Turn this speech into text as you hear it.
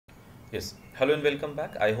Yes, hello and welcome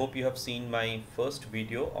back. I hope you have seen my first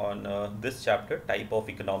video on this chapter, type of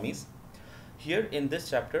economies. Here in this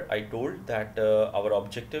chapter, I told that our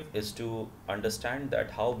objective is to understand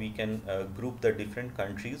that how we can group the different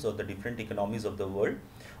countries or the different economies of the world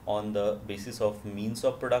on the basis of means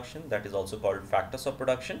of production, that is also called factors of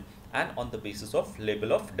production, and on the basis of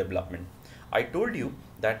level of development. I told you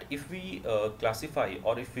that if we classify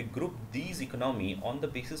or if we group these economy on the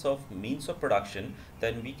basis of means of production,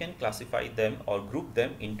 then we can classify them or group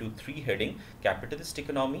them into three heading: capitalist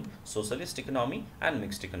economy, socialist economy, and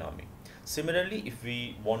mixed economy. Similarly, if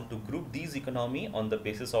we want to group these economy on the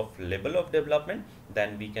basis of level of development,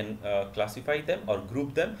 then we can classify them or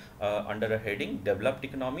group them under a heading developed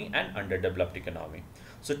economy and underdeveloped economy.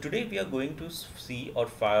 So today we are going to see or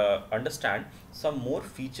understand some more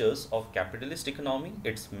features of capitalist economy,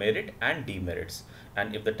 its merit and demerits.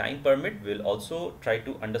 And if the time permit, we'll also try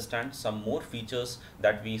to understand some more features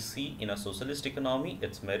that we see in a socialist economy,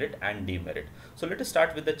 its merit and demerit. So let us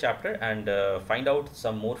start with the chapter and find out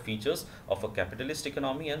some more features of a capitalist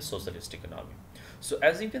economy and socialist economy. So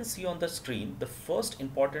as you can see on the screen, the first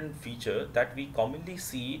important feature that we commonly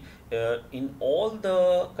see in all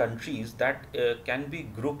the countries that can be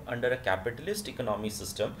grouped under a capitalist economy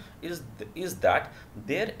system is that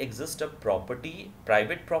there exists a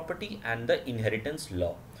private property and the inheritance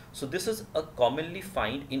law. So this is a commonly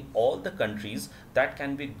find in all the countries that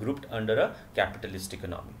can be grouped under a capitalist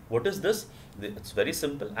economy. What is this? It's very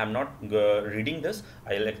simple. I'm not reading this.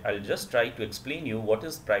 I'll just try to explain you what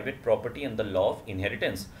is private property and the law of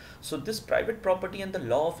inheritance. So this private property and the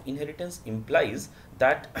law of inheritance implies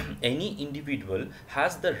that any individual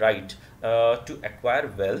has the right to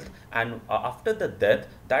acquire wealth, and after the death,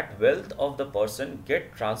 that wealth of the person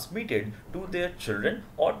get transmitted to their children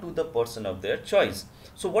or to the person of their choice.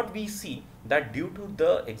 So what we see that due to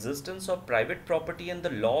the existence of private property and the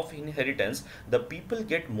law of inheritance, the people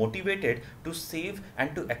get motivated to save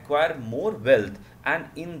and to acquire more wealth, and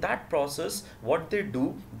in that process what they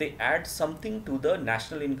do, they add something to the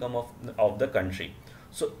national income of the country.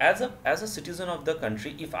 So as a citizen of the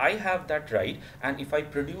country, if I have that right, and if I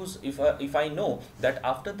produce, if I know that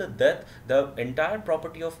after the death the entire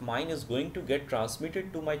property of mine is going to get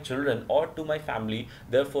transmitted to my children or to my family,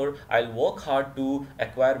 therefore I'll work hard to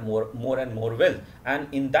acquire more and more wealth.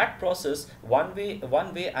 And in that process, one way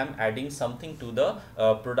I'm adding something to the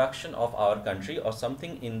production of our country or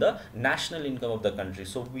something in the national income of the country.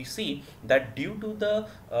 So we see that due to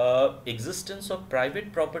the existence of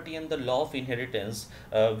private property and the law of inheritance,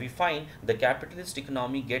 we find the capitalist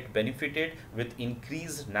economy get benefited with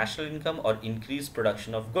increased national income or increased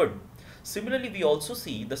production of good. Similarly, we also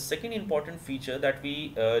see the second important feature that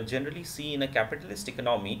we generally see in a capitalist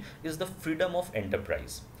economy is the freedom of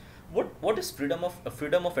enterprise. What is freedom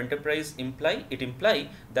of enterprise imply? It imply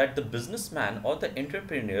that the businessman or the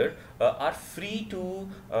entrepreneur are free to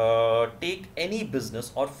take any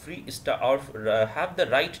business or have the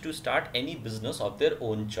right to start any business of their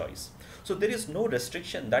own choice. So there is no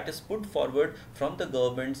restriction that is put forward from the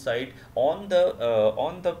government side on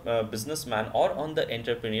the businessman or on the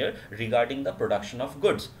entrepreneur regarding the production of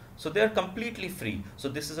goods. So they are completely free. So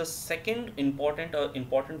this is a second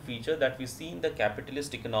important feature that we see in the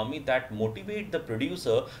capitalist economy that motivate the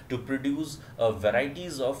producer to produce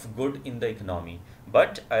varieties of good in the economy.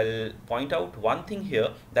 But I'll point out one thing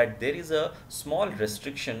here, that there is a small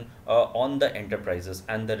restriction on the enterprises,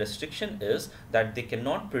 and the restriction is that they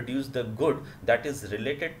cannot produce the good that is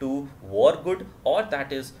related to war good or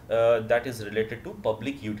that is related to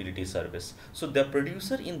public utility service. So the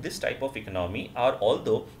producer in this type of economy are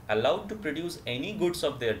although allowed to produce any goods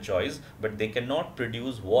of their choice, but they cannot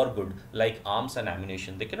produce war good like arms and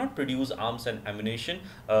ammunition. They cannot produce arms and ammunition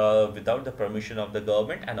without the permission of the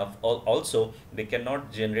government, and also they cannot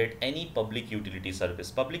generate any public utility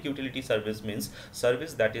service. Public utility service means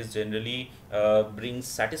service that is generally brings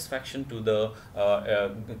satisfaction to the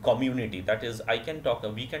community. That is,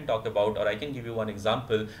 we can talk about, or I can give you one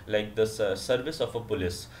example like this service of a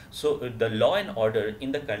police. So the law and order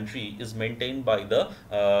in the country is maintained by the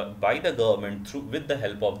government through with the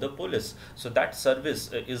help of the police. So that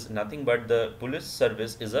service is nothing but the police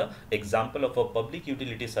service is a example of a public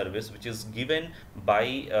utility service which is given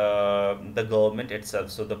by the government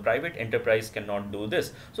itself. So the private enterprise cannot do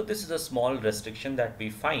this. So this is a small restriction that we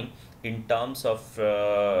find in terms of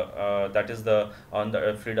that is the on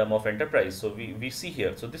the freedom of enterprise. So we see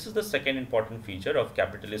here. So this is the second important feature of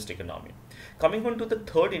capitalist economy. Coming on to the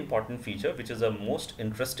third important feature, which is a most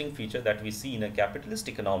interesting feature that we see in a capitalist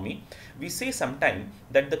economy, we say sometime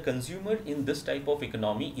that the consumer in this type of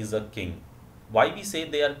economy is a king. Why we say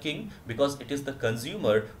they are king? Because it is the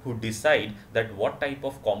consumer who decide that what type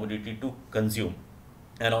of commodity to consume,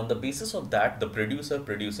 and on the basis of that the producer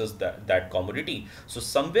produces that commodity. So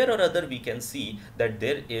somewhere or other we can see that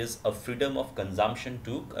there is a freedom of consumption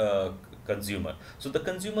to consumer. So the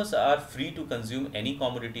consumers are free to consume any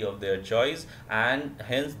commodity of their choice, and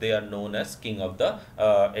hence they are known as king of the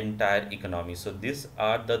entire economy. So these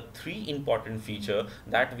are the three important feature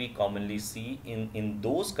that we commonly see in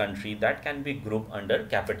those countries that can be grouped under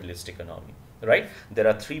capitalist economy, right? There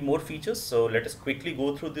are three more features, so let us quickly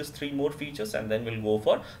go through these three more features and then we'll go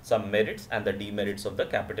for some merits and the demerits of the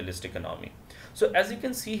capitalist economy. So as you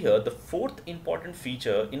can see here, the fourth important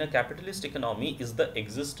feature in a capitalist economy is the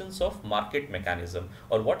existence of market mechanism,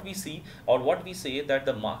 or what we see, or what we say that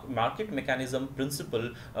the market mechanism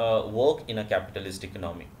principle work in a capitalist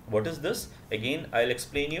economy. What is this? Again, I'll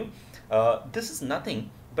explain you. This is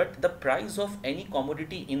nothing but the price of any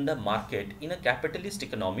commodity in the market in a capitalist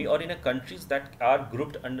economy, or in a countries that are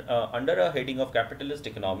grouped under a heading of capitalist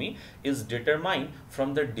economy, is determined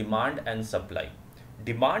from the demand and supply.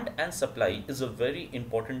 Demand and supply is a very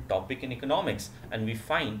important topic in economics, and we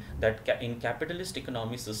find that in capitalist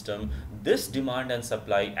economy system, this demand and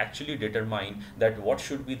supply actually determine that what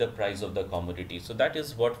should be the price of the commodity. So that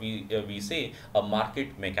is what we say a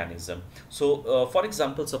market mechanism. So for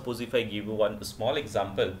example, suppose if I give you one small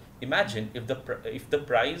example, imagine if the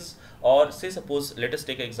price, or say suppose let us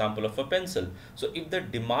take an example of a pencil. So if the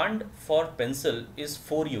demand for pencil is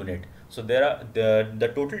 4 unit, so there are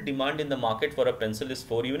the total demand in the market for a pencil is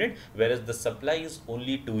 4 unit, whereas the supply is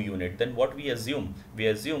only 2 unit. Then what we assume? We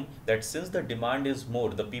assume that since the demand is more,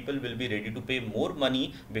 the people will be ready to pay more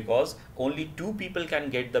money because only 2 people can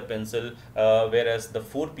get the pencil, whereas the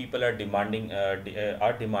 4 people are demanding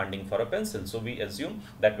for a pencil. So we assume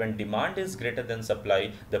that when demand is greater than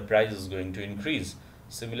supply, the price is going to increase.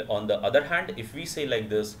 Similar, on the other hand, if we say like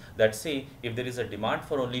this, that say if there is a demand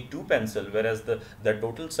for only 2 pencil, whereas the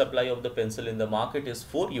total supply of the pencil in the market is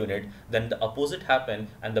 4 unit, then the opposite happen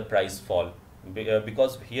and the price fall.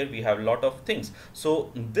 Because here we have a lot of things.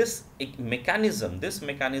 So this mechanism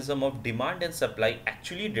of demand and supply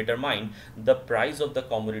actually determine the price of the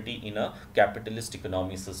commodity in a capitalist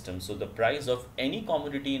economy system. So the price of any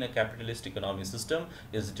commodity in a capitalist economy system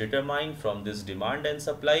is determined from this demand and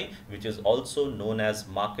supply, which is also known as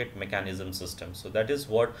market mechanism system. So that is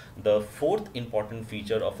what the fourth important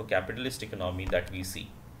feature of a capitalist economy that we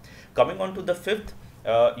see. Coming on to the fifth,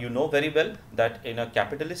 you know very well that in a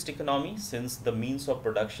capitalist economy, since the means of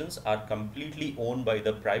productions are completely owned by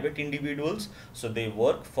the private individuals, so they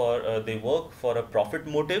work for a profit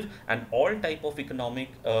motive, and all type of economic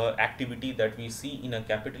activity that we see in a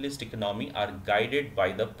capitalist economy are guided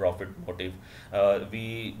by the profit motive.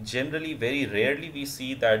 We generally, very rarely we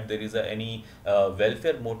see that there is any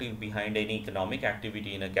welfare motive behind any economic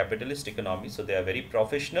activity in a capitalist economy. So they are very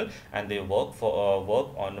professional and they work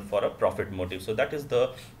for a profit motive. So that is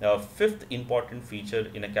the fifth important feature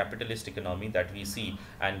in a capitalist economy that we see.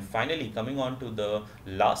 And finally, coming on to the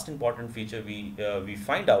last important feature, we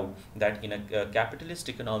find out that in a capitalist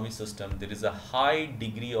economy system, there is a high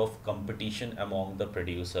degree of competition among the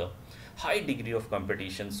producer. High degree of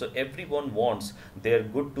competition, so everyone wants their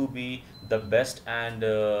good to be the best, and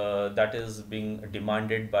that is being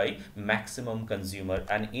demanded by maximum consumer,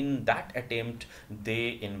 and in that attempt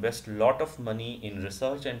they invest lot of money in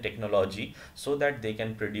research and technology so that they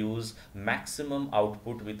can produce maximum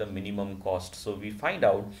output with a minimum cost. So we find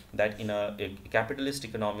out that in a capitalist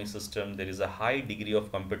economic system there is a high degree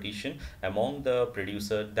of competition among the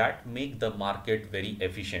producer that make the market very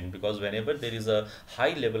efficient, because whenever there is a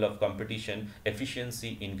high level of competition,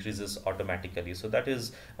 efficiency increases automatically. So that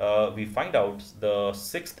is we find out the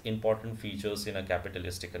sixth important features in a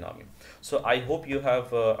capitalist economy. So I hope you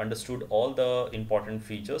have understood all the important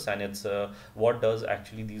features, and it's what does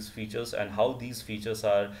actually these features and how these features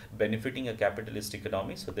are benefiting a capitalist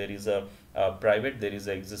economy. So there is a there is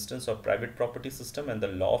a existence of private property system and the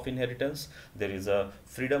law of inheritance. There is a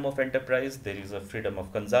freedom of enterprise, there is a freedom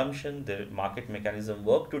of consumption, the market mechanism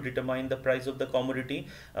work to determine the price of the commodity.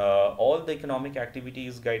 All the economic activity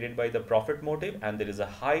is guided by the profit motive, and there is a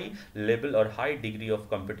high level or high degree of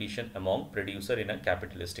competition among producer in a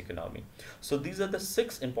capitalist economy. So these are the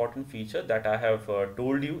six important features that I have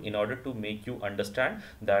told you in order to make you understand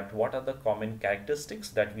that what are the common characteristics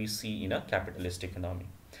that we see in a capitalist economy.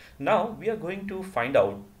 Now we are going to find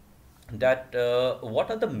out that what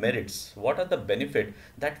are the merits, what are the benefit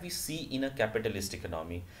that we see in a capitalist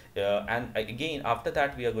economy, and again after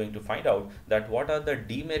that we are going to find out that what are the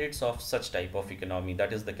demerits of such type of economy,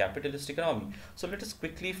 that is the capitalist economy. So let us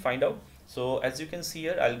quickly find out. So as you can see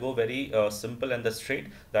here, I'll go very simple and the straight,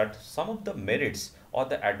 that some of the merits or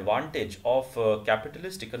the advantage of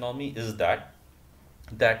capitalist economy is that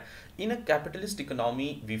in a capitalist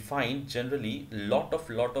economy we find generally lot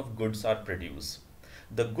of goods are produced.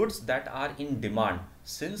 The goods that are in demand,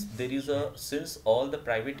 since all the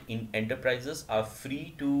private enterprises are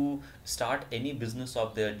free to start any business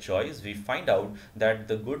of their choice, we find out that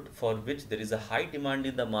the good for which there is a high demand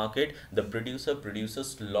in the market, the producer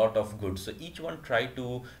produces lot of goods. So each one try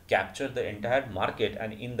to capture the entire market,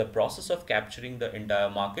 and in the process of capturing the entire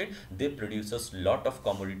market, they produces lot of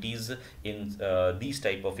commodities in these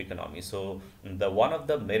type of economy. So the one of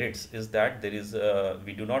the merits is that there is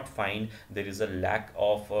we do not find there is a lack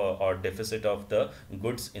of or deficit of the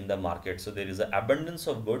goods in the market. So there is an abundance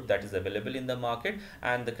of good that is available in the market,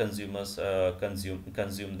 and the consumers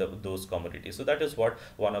consume those commodities. So that is what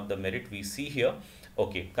one of the merit we see here.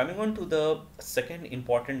 Okay, coming on to the second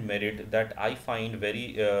important merit that I find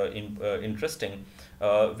very interesting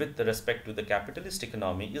with respect to the capitalist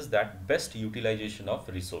economy is that best utilization of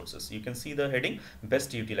resources. You can see the heading,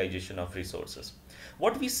 best utilization of resources.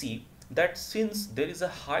 What we see, that since there is a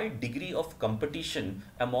high degree of competition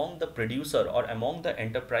among the producer or among the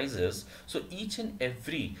enterprises, so each and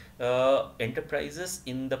every enterprises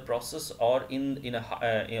in the process or in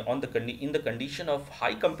a on the in the condition of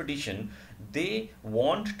high competition, they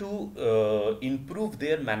want to improve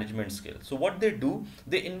their management skills. So what they do,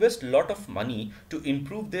 they invest a lot of money to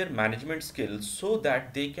improve their management skills so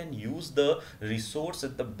that they can use the resource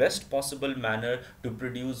at the best possible manner to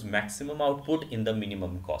produce maximum output in the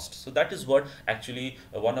minimum cost. So that is what actually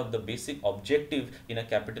one of the basic objective in a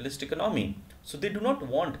capitalist economy. So they do not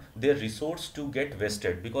want their resource to get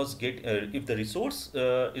wasted, because if the resource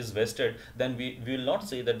is wasted, then we will not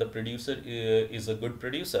say that the producer is a good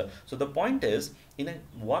producer. So the point is, in a,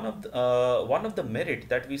 one of the merit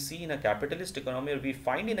that we see in a capitalist economy, or we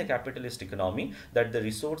find in a capitalist economy, that the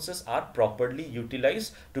resources are properly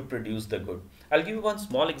utilized to produce the good. I'll give you one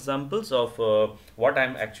small examples of what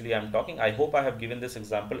I'm talking. I hope I have given this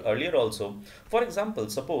example earlier also. For example,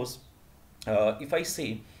 suppose if I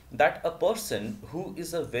say that a person who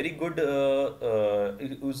is a very good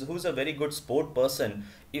who's a very good sport person,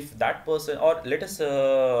 if that person, or let us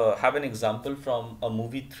have an example from a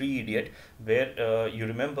movie Three Idiot, where you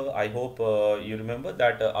remember, I hope you remember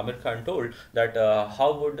that Amir Khan told that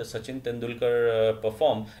how would Sachin Tendulkar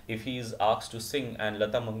perform if he is asked to sing and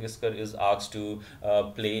Lata Mangeshkar is asked to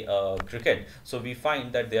play cricket. So we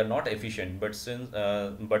find that they are not efficient,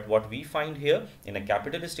 but what we find here in a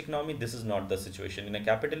capitalist economy, this is not the situation. In a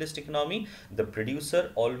capitalist economy, the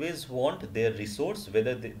producer always want their resource,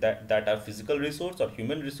 whether that are physical resource or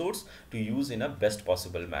human resource, to use in a best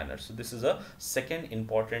possible manner. So this is a second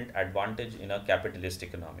important advantage in a capitalist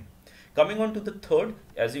economy. Coming on to the third,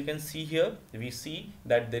 as you can see here, we see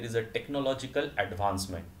that there is a technological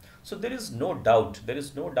advancement. So there is no doubt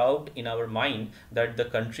in our mind that the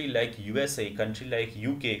country like USA, country like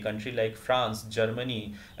UK, country like France,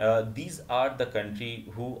 Germany, these are the country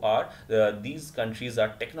who are, these countries are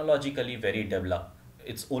technologically very developed.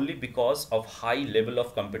 It's only because of high level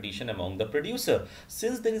of competition among the producer.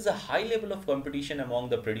 Since there is a high level of competition among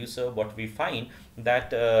the producer, what we find that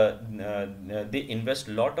they invest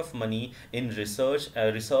a lot of money in research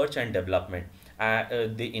and development.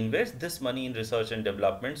 They invest this money in research and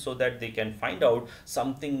development so that they can find out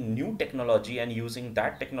something new technology, and using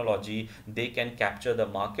that technology they can capture the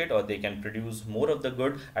market, or they can produce more of the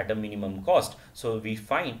good at a minimum cost. So we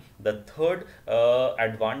find the third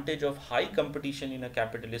advantage of high competition in a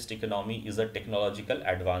capitalist economy is a technological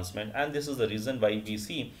advancement, and this is the reason why we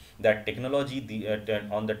see that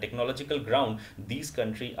on the technological ground, these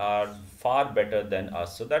countries are far better than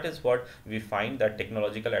us. So that is what we find, that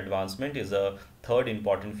technological advancement is a third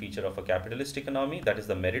important feature of a capitalist economy. That is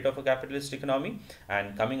the merit of a capitalist economy.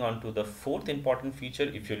 And coming on to the fourth important feature,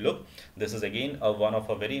 if you look, this is again one of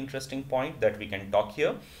a very interesting point that we can talk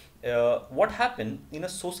here. What happened in a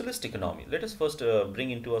socialist economy? Let us first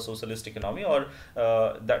bring into a socialist economy, or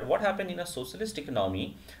that what happened in a socialist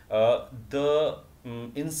economy, the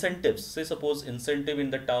incentives, say suppose incentive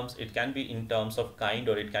in the terms, it can be in terms of kind,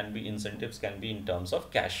 or it can be incentives can be in terms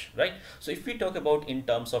of cash, right? So if we talk about in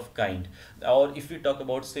terms of kind, or if we talk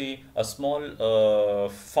about say a small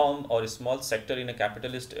firm or a small sector in a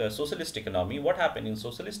capitalist socialist economy, what happened in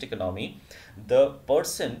socialist economy, the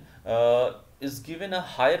person is given a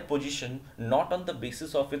higher position not on the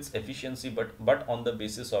basis of its efficiency but on the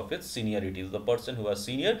basis of its seniority. The person who is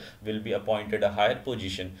senior will be appointed a higher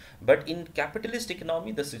position. But in capitalist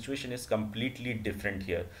economy, the situation is completely different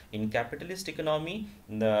here. In capitalist economy,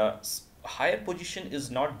 the higher position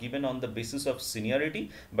is not given on the basis of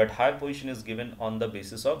seniority, but higher position is given on the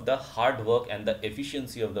basis of the hard work and the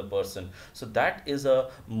efficiency of the person. So that is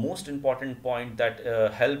a most important point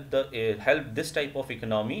that help this type of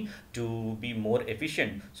economy to be more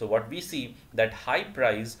efficient. So what we see, that high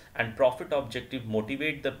price and profit objective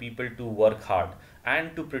motivate the people to work hard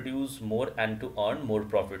and to produce more and to earn more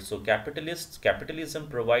profit. So capitalism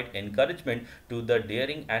provide encouragement to the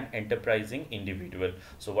daring and enterprising individual.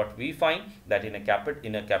 So what we find, that in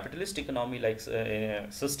a capitalist economy like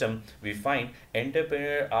system, we find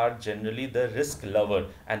entrepreneurs are generally the risk lover,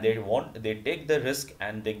 and they take the risk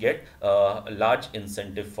and they get a large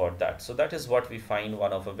incentive for that. So that is what we find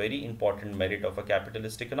one of a very important merit of a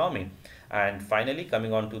capitalist economy. And finally,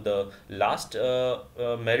 coming on to the last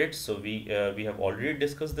merit, so we have already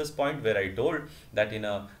discussed this point where I told that in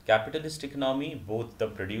a capitalist economy, both the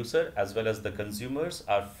producer as well as the consumers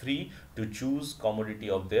are free to choose commodity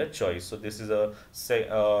of their choice. So this is a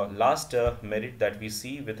last merit that we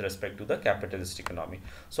see with respect to the capitalist economy.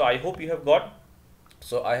 So I hope you have got.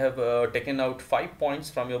 So I have taken out 5 points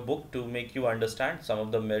from your book to make you understand some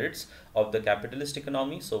of the merits of the capitalist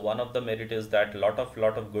economy. So one of the merit is that lot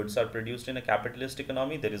of goods are produced in a capitalist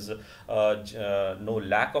economy. There is no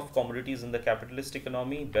lack of commodities in the capitalist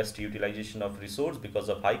economy. Best utilization of resource because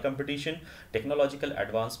of high competition. Technological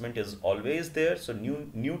advancement is always there. So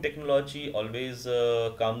new technology always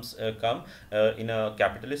come in a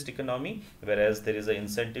capitalist economy, whereas there is an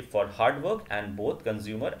incentive for hard work, and both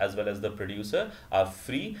consumer as well as the producer are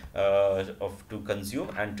free to consume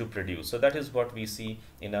and to produce. So that is what we see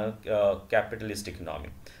in a capitalist economy.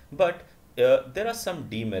 But there are some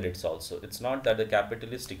demerits also. It's not that the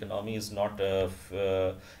capitalist economy is not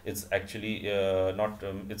it's actually not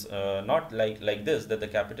it's not like this, that the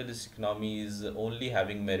capitalist economy is only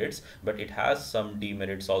having merits, but it has some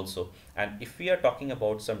demerits also. And if we are talking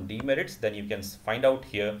about some demerits, then you can find out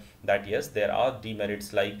here that yes, there are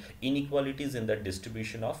demerits like inequalities in the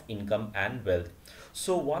distribution of income and wealth.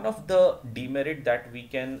 So one of the demerit that we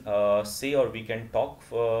can say, or we can talk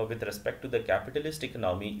with respect to the capitalist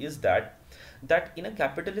economy, is that in a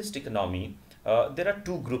capitalist economy, there are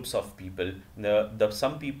two groups of people.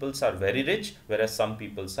 Some peoples are very rich, whereas some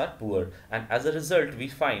peoples are poor, and as a result we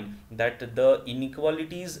find that the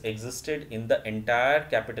inequalities existed in the entire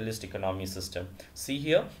capitalist economy system. See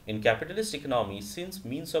here, in capitalist economy, since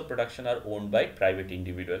means of production are owned by private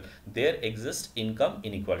individual, there exists income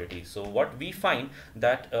inequality. So what we find,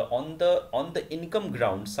 that on the income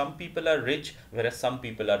ground, some people are rich whereas some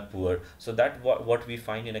people are poor. So that what we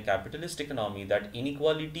find in a capitalist economy, that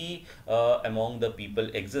inequality among the people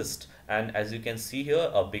exist. And as you can see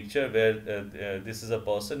here, a picture where this is a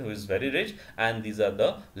person who is very rich, and these are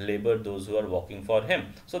the labor, those who are working for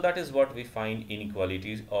him. So that is what we find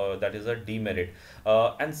inequalities, or that is a demerit.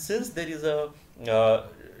 And since there is a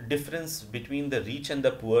difference between the rich and the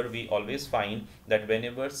poor, we always find that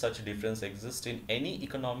whenever such difference exists in any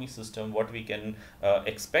economy system, what we can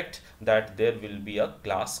expect, that there will be a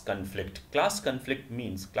class conflict. Class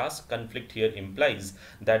conflict here implies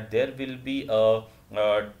that there will be a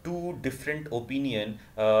two different opinion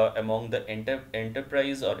among the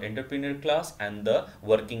enterprise or entrepreneur class and the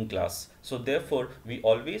working class. So therefore we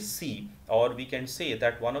always see, or we can say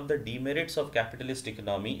that one of the demerits of capitalist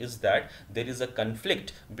economy is that there is a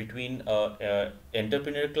conflict between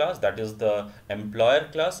entrepreneur class, that is the employer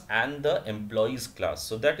class, and the employees class.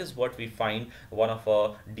 So that is what we find one of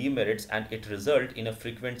our demerits, and it result in a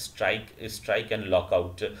frequent strike and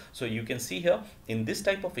lockout. So you can see here, in this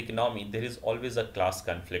type of economy, there is always a class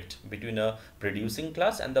conflict between a producing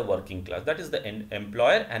class and the working class, that is the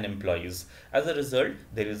employer and employees. As a result,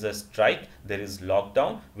 there is a strike, there is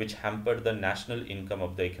lockdown, which hampered the national income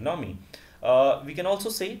of the economy. We can also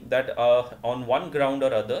say that on one ground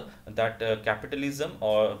or other, that capitalism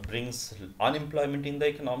brings unemployment in the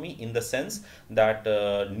economy, in the sense that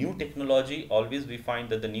new technology, always we find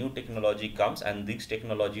that the new technology comes, and these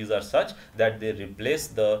technologies are such that they replace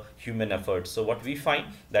the human effort. So what we find,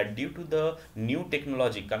 that due to the new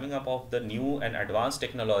technology coming up of the new and advanced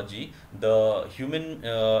technology, the human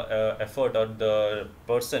effort, or the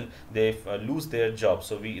person, they lose their job.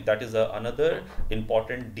 So that is another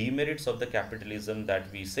important demerits of the capitalism that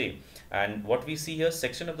we say. And what we see here,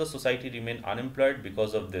 section of the society remain unemployed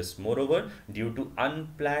because of this. Moreover, due to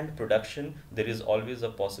unplanned production, there is always a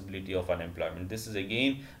possibility of unemployment. This is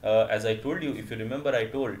again, as I told you, if you remember, I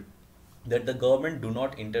told that the government do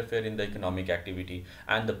not interfere in the economic activity,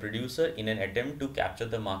 and the producer, in an attempt to capture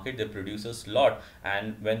the market, they produces lot,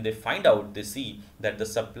 and when they find out, they see that the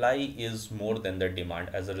supply is more than the demand.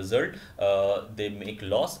 As a result, they make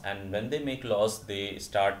loss, and when they make loss, they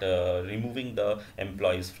start removing the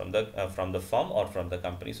employees from the firm or from the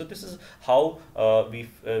company. So this is how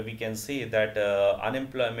we can say that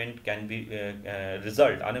unemployment can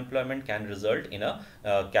result in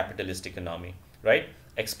a capitalist economy, right?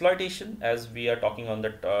 Exploitation, as we are talking on the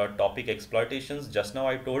topic exploitations, just now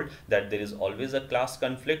I told that there is always a class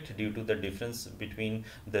conflict due to the difference between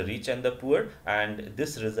the rich and the poor, and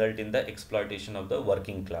this result in the exploitation of the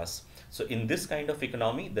working class. So in this kind of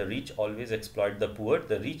economy, the rich always exploit the poor.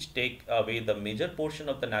 The rich take away the major portion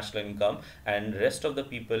of the national income, and rest of the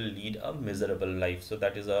people lead a miserable life. So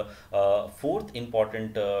that is a fourth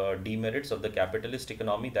important demerits of the capitalist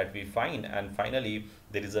economy that we find. And finally,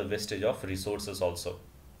 there is a wastage of resources also.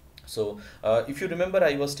 So if you remember,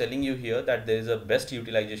 I was telling you here that there is a best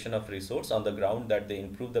utilization of resource on the ground, that they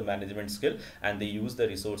improve the management skill and they use the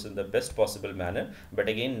resource in the best possible manner. But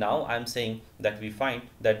again, now I'm saying that we find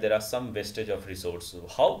that there are some wastage of resource. So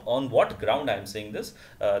how, on what ground I'm saying this?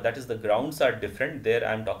 That is, the grounds are different. There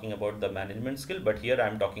I'm talking about the management skill, but here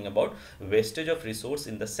I'm talking about wastage of resource,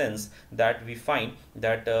 in the sense that we find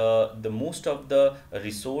that the most of the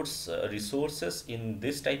resources in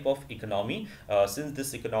this type of economy, since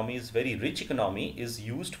this economy is very rich economy, is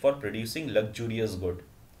used for producing luxurious good.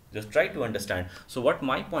 Just try to understand. So what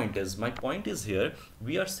my point is, here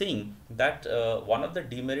we are saying that one of the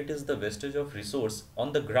demerit is the wastage of resource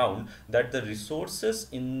on the ground, that the resources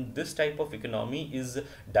in this type of economy is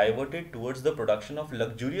diverted towards the production of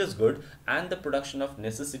luxurious good, and the production of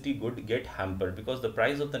necessity good get hampered because the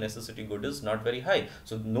price of the necessity good is not very high.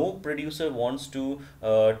 So no producer wants to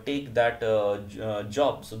take that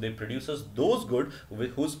job, so they produces those good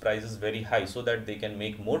whose price is very high, so that they can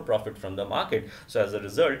make more profit from the market. So as a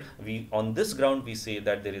result, we, on this ground, we say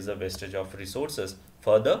that there is a wastage of resources.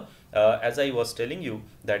 Further, as I was telling you,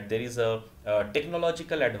 that there is a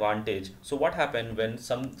technological advantage. So what happened when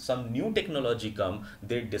some new technology come,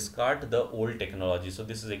 they discard the old technology. So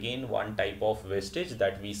this is again one type of wastage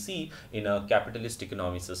that we see in a capitalist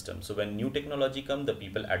economy system. So when new technology come, the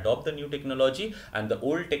people adopt the new technology, and the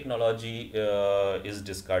old technology is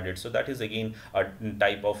discarded. So that is again a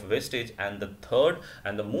type of wastage. And the third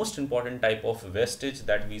and the most important type of wastage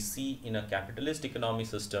that we see in a capitalist economy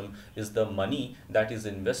system is the money that is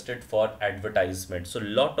invested for advertisement. So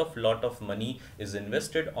lot of money is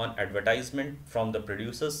invested on advertisement from the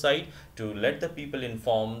producer's side, to let the people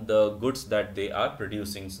inform the goods that they are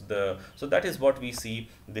producing. So that is what we see.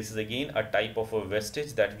 This is again a type of a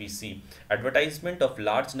wastage that we see. Advertisement of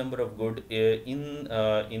large number of good in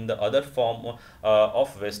the other form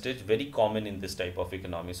of wastage, very common in this type of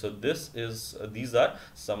economy. So these are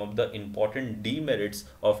some of the important demerits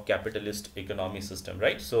of capitalist economy system,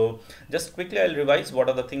 right? So just quickly I'll revise what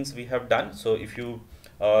are the things we have done. So if you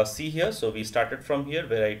see here, so we started from here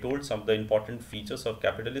where I told some of the important features of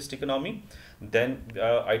capitalist economy. Then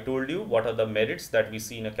I told you what are the merits that we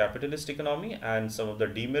see in a capitalist economy, and some of the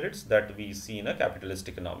demerits that we see in a capitalist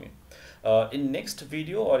economy. In next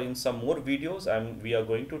video, or in some more videos, we are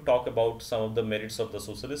going to talk about some of the merits of the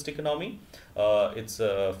socialist economy, its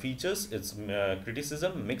features, its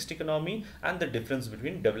criticism, mixed economy, and the difference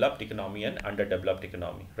between developed economy and underdeveloped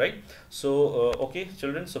economy, right? So okay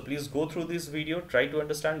children, so please go through this video, try to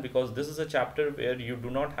understand, because this is a chapter where you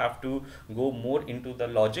do not have to go more into the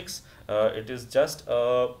logics. It is just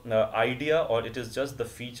idea, or it is just the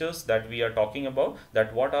features that we are talking about,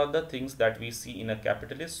 that what are the things that we see in a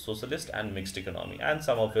capitalist, socialist and mixed economy, and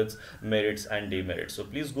some of its merits and demerits. So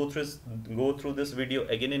please go through this video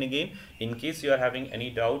again and again. In case you are having any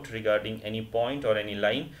doubt regarding any point or any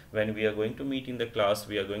line, when we are going to meet in the class,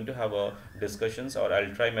 we are going to have a discussions, or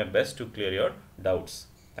I'll try my best to clear your doubts.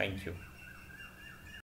 Thank you.